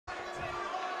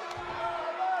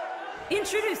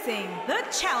Introducing the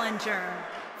challenger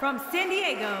from San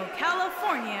Diego,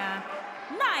 California,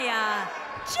 Nia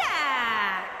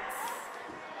Jax.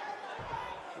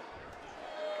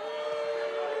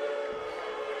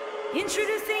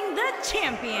 Introducing the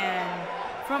champion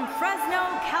from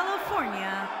Fresno,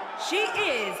 California, she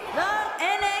is the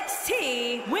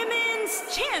NXT Women's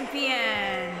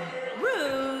Champion,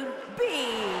 Rude B.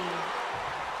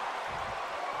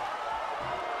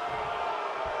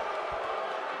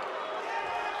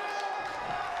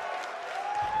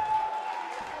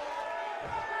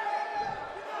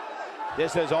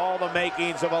 This has all the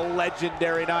makings of a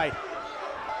legendary night.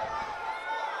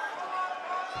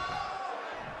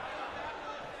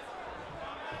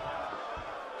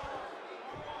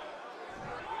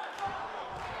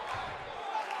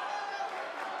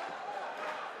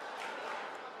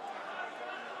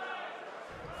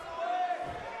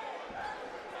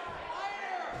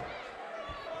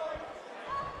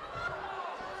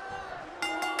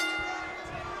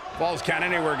 Balls count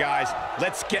anywhere, guys.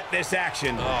 Let's get this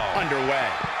action underway.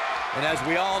 And as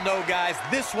we all know, guys,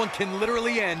 this one can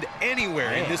literally end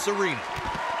anywhere in this arena.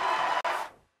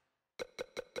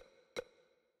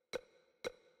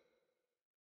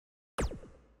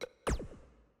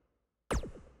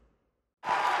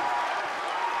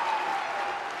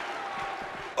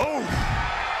 Oh!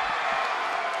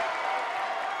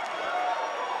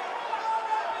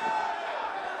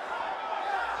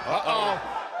 Uh-oh.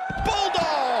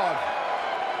 Bulldog!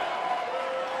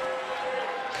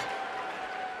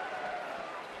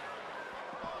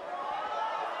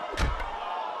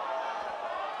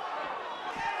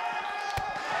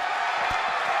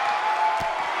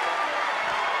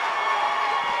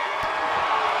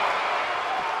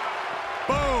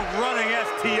 Boom! Running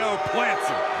STO plants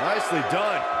him. Nicely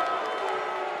done.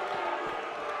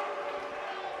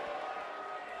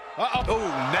 Uh-oh. Oh,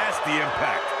 nasty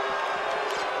impact.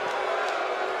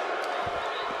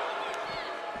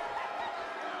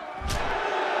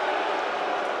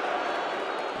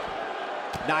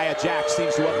 Nia Jax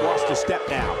seems to have lost a step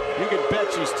now. You can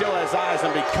bet she still has eyes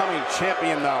on becoming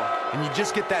champion, though. And you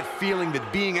just get that feeling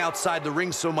that being outside the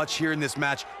ring so much here in this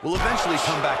match will eventually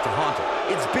come back to haunt her.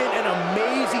 It's been an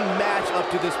amazing match up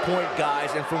to this point,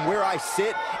 guys, and from where I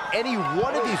sit, any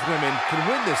one of these women can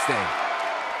win this thing.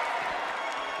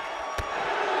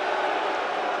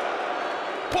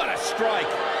 What a strike!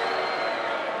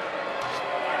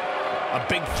 A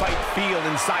big fight feel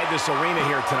inside this arena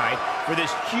here tonight for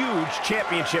this huge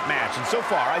championship match. And so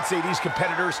far, I'd say these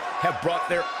competitors have brought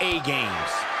their A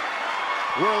games.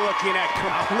 We're looking at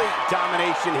complete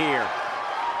domination here.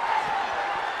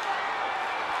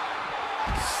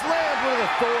 Slammed with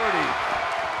authority.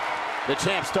 The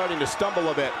champ's starting to stumble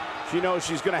a bit. She knows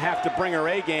she's going to have to bring her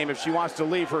A game if she wants to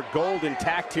leave her gold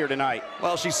intact here tonight.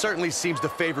 Well, she certainly seems to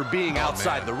favor being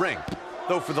outside the ring.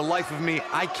 Though for the life of me,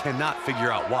 I cannot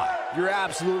figure out why. You're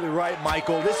absolutely right,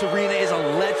 Michael. This arena is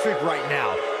electric right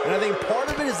now. And I think part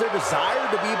of it is their desire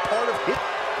to be a part of it.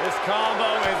 This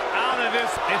combo is out of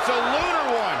this. It's a lunar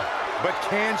one. But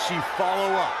can she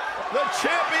follow up? The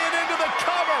champion into the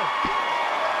cover.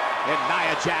 And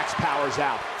Nia Jax powers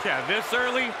out. Yeah, this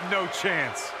early, no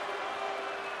chance.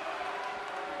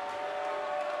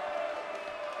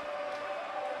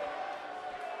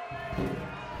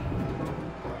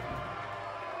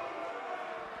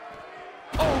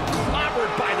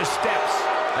 By the steps.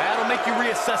 That'll make you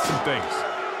reassess some things.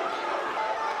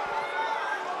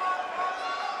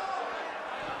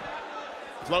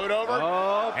 Float over.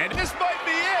 And this might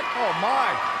be it. Oh,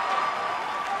 my.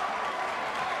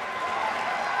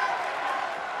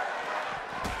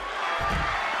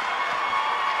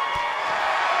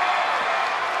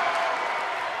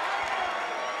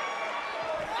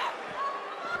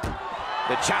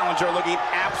 The challenger looking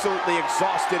absolutely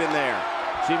exhausted in there.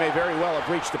 She may very well have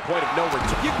reached the point of no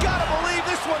return. You gotta believe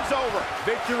this one's over.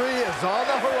 Victory is on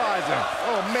the horizon.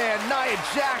 Oh, man, Nia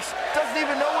Jax doesn't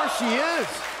even know where she is.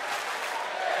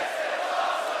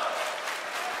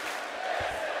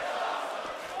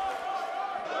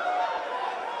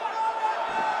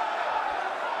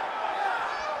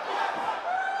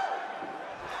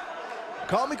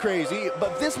 Call me crazy,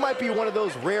 but this might be one of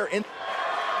those rare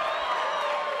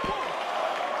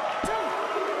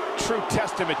True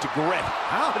testament to grit.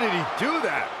 How did he do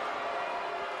that?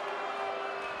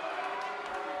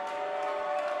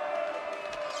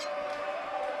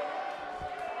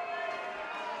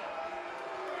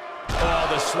 Oh,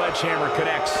 the sledgehammer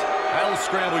connects. That'll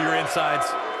scramble your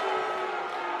insides.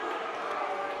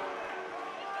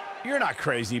 You're not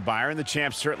crazy, Byron. The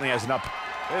champ certainly has an up.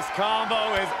 This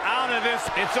combo is out of this.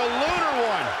 It's a lunar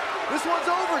one. This one's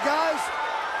over, guys.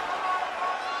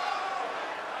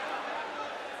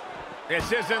 This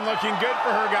isn't looking good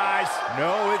for her, guys.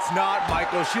 No, it's not,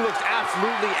 Michael. She looks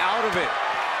absolutely out of it.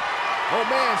 Oh,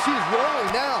 man, she's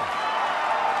rolling now.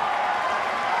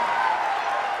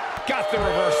 Got the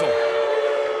reversal.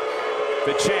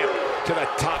 The champ to the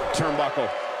top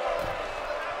turnbuckle.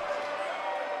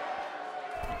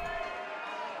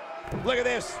 Look at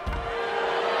this.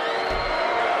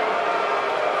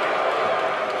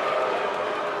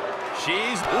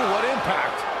 Ooh, what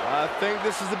impact. I think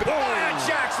this is the big... Oh,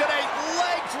 Jackson, a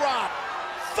leg drop.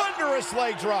 Thunderous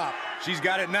leg drop. She's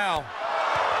got it now.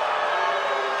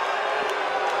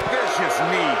 Vicious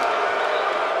knee.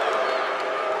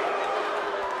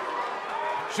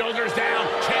 Shoulders down,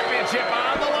 championship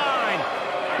on the line.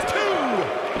 2,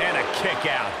 and a kick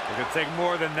out. It could take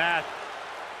more than that.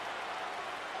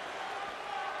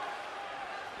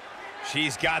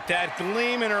 She's got that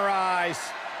gleam in her eyes.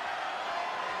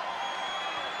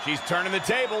 She's turning the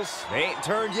tables. They ain't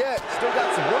turned yet. Still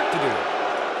got some work to do.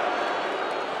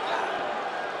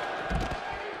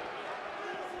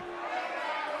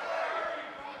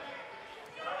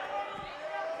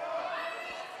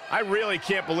 I really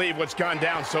can't believe what's gone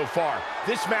down so far.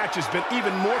 This match has been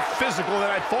even more physical than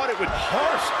I thought it would.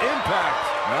 Harsh impact.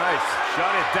 Nice.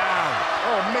 Shut it down.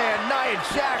 Oh, man, Nia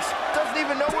Jax doesn't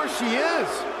even know where she is.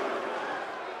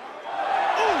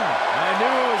 Ooh, I knew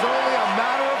it was only a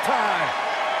matter of time.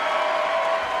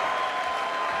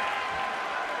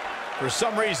 For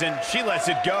some reason, she lets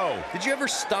it go. Did you ever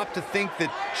stop to think that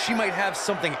she might have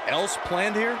something else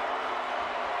planned here?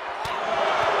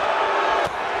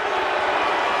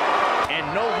 And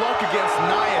no luck against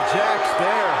Nia Jax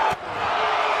there.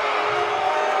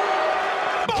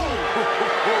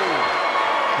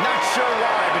 Not sure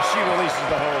why, but she releases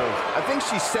the hold. I think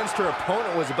she sensed her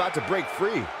opponent was about to break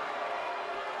free.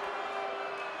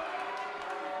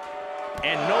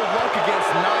 And no luck against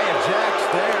Nia Jax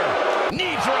there.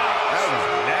 Knee drop. That was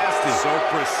nasty. So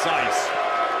precise.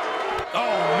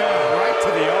 Oh, no. Right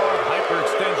to the arm.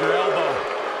 Hyperextend your elbow.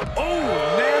 Oh,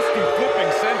 nasty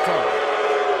flipping senton.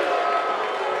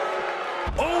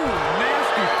 Oh,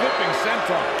 nasty flipping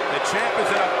senton. The champ is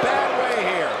in a bad way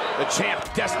here. The champ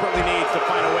desperately needs to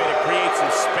find a way to create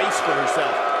some space for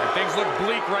herself. And things look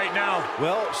bleak right now.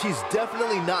 Well, she's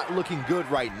definitely not looking good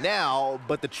right now,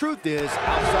 but the truth is,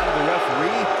 outside of the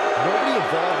referee, nobody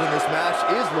involved in this match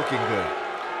is looking good.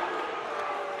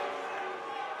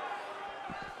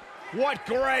 What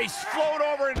grace. Float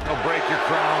over and... I'll break your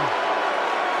crown.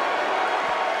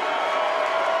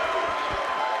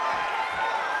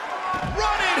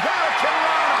 Running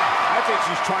Hurricanrana. I think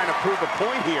she's trying to prove a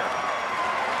point here.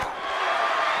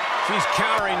 She's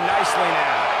countering nicely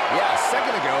now. Yeah, a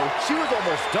second ago, she was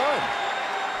almost done.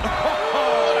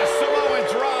 Oh, a Samoan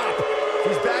drop.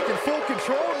 She's back in full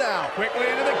control now. Quickly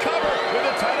into the cover with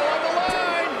the title on the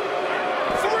line.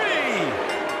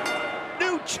 3.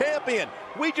 New champion.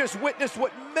 We just witnessed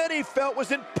what many felt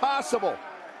was impossible.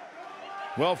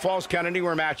 Well, Falls Count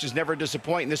Anywhere matches never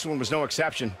disappoint, and this one was no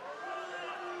exception.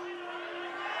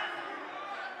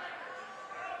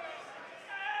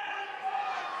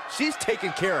 She's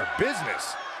taking care of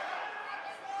business.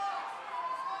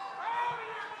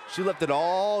 She left it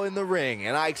all in the ring,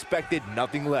 and I expected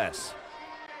nothing less.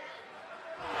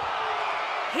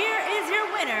 Here is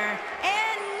your winner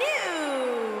and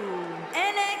new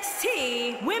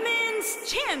NXT Women's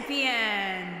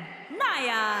Champion,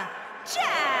 Nia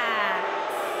Jax.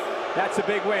 That's a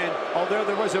big win, although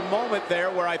there was a moment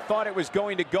there where I thought it was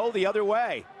going to go the other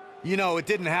way. You know, it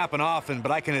didn't happen often,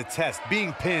 but I can attest,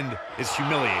 being pinned is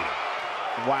humiliating.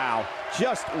 Wow,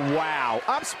 just wow.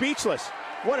 I'm speechless.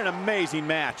 What an amazing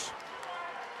match.